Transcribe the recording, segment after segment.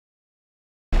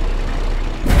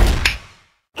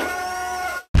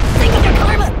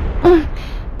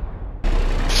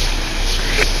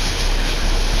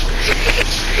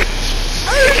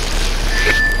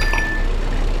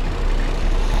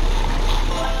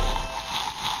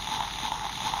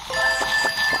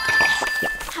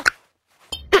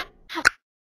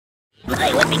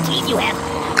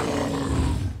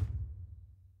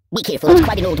Be careful, it's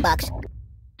quite an old box.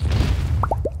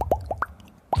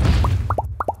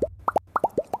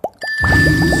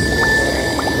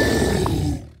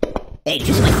 Hey, did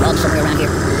you see my frog somewhere around here?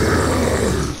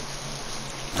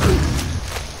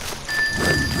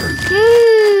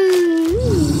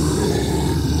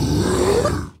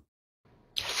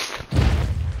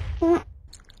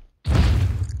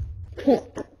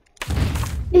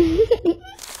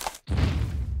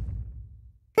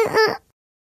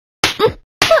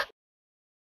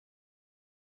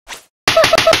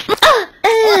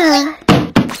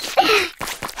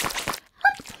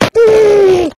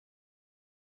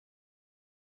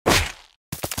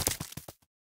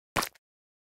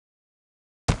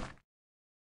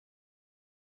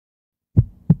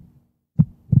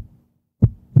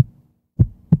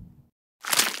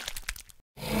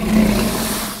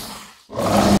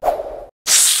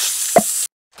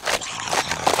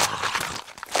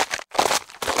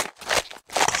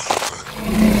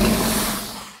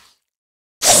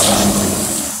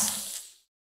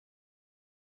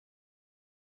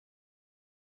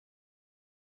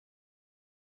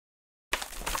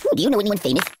 Do you know anyone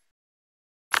famous?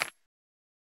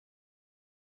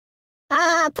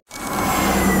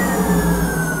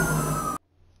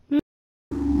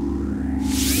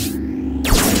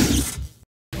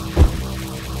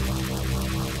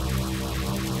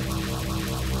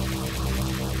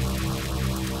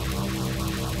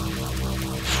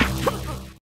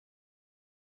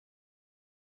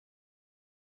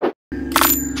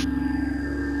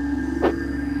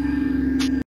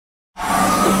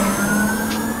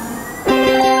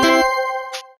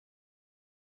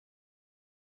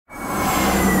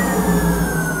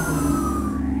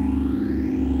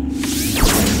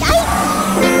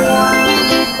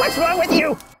 What's wrong with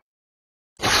you?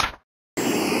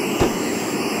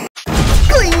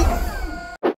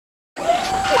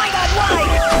 Why not? Why?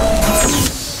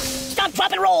 Stop,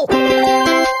 drop, and roll!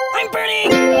 I'm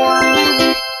burning!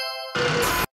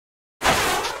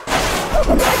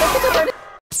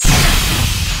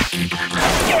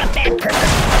 You're a bad person!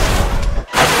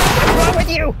 What's wrong with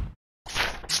you?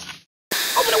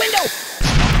 Open a window!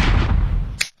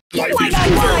 Why not?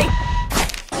 Why?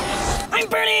 I'm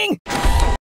burning!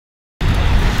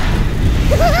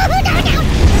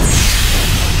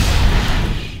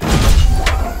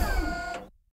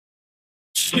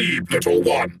 Sleep, little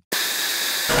one.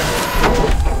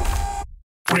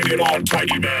 Bring it on,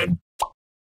 tiny man.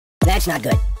 That's not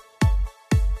good.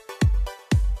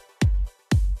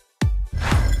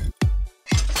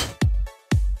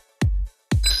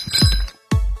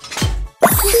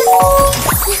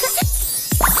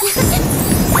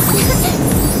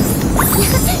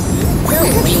 So,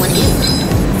 what do you want to eat?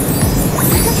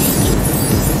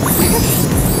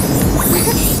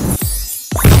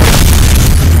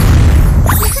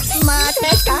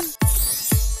 Matрешка.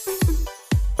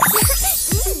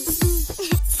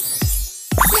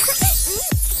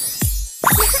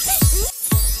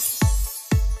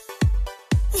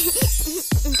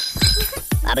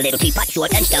 I'm a little teapot,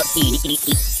 short and stout. Eat, eat,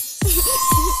 eat.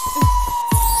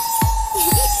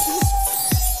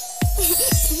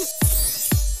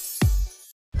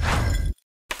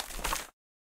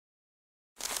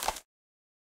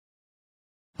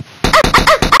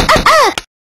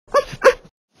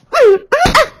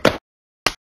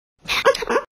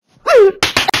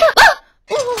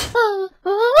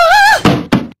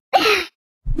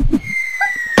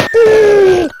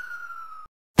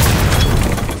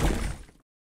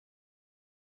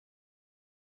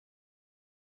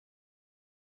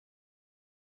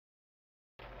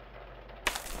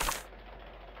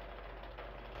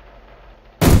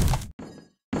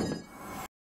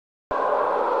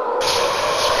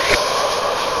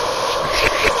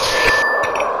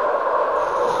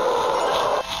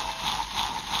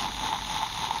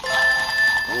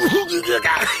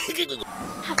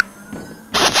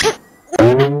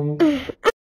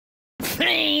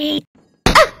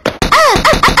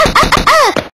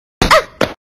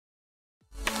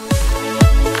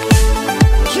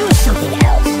 Choose something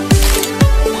else.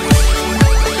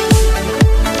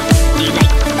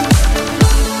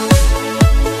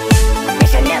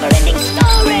 It's a never-ending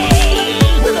story.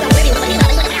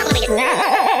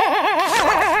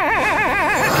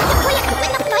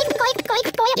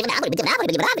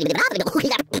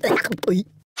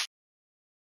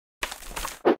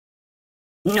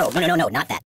 No, not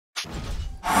that.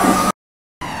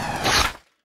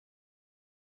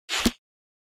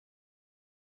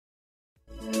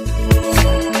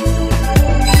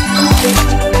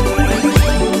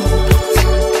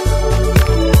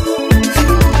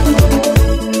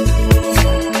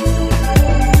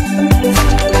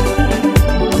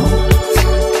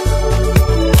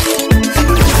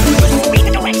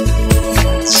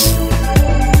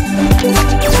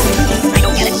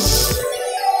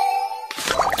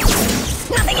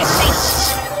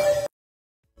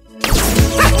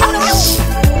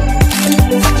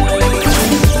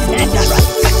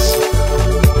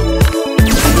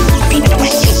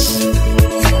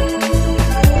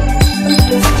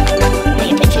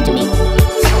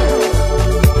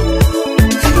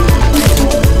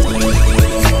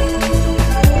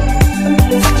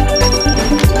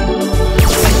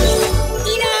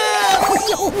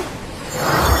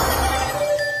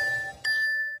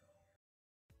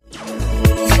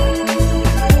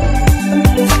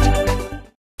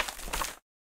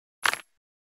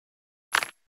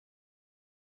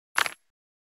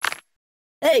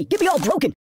 Hey, get me all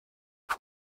broken.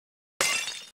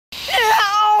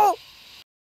 Ow!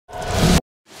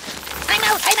 I'm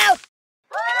out, I'm out!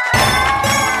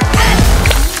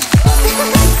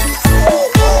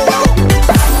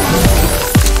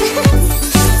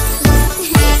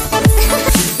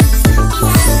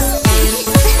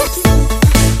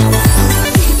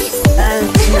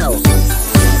 No.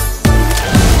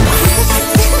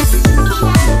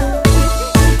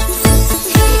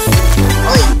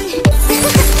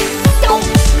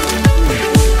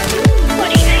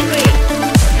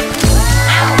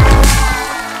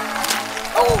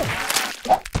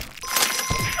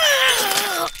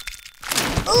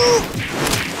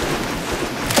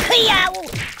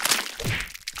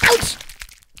 Ouch!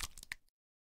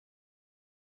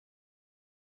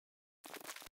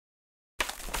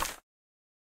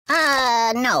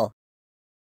 No.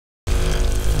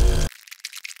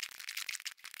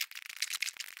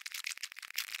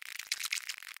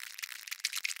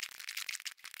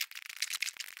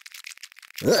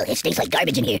 Ugh, it stinks like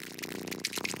garbage in here.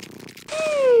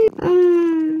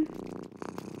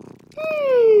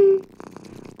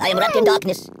 I am wrapped in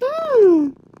darkness.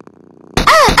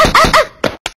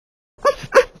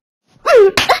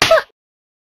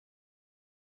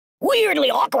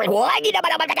 Weirdly awkward. I'm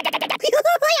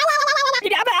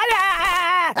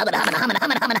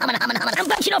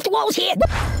bouncing off the walls here.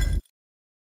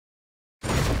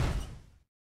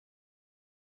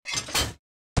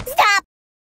 Stop!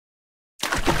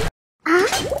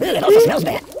 It also smells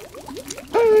bad.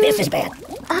 This is bad.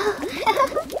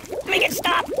 Make it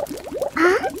stop!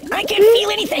 I can't feel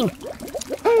anything!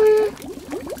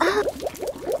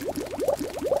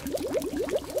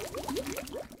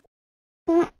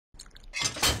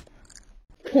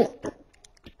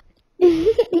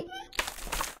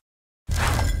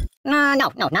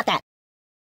 No, not that.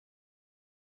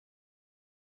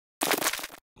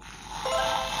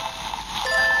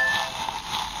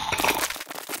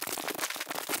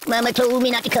 Mama told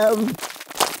me not to come.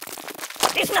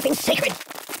 There's nothing sacred.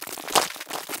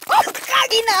 Oh,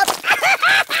 God, enough!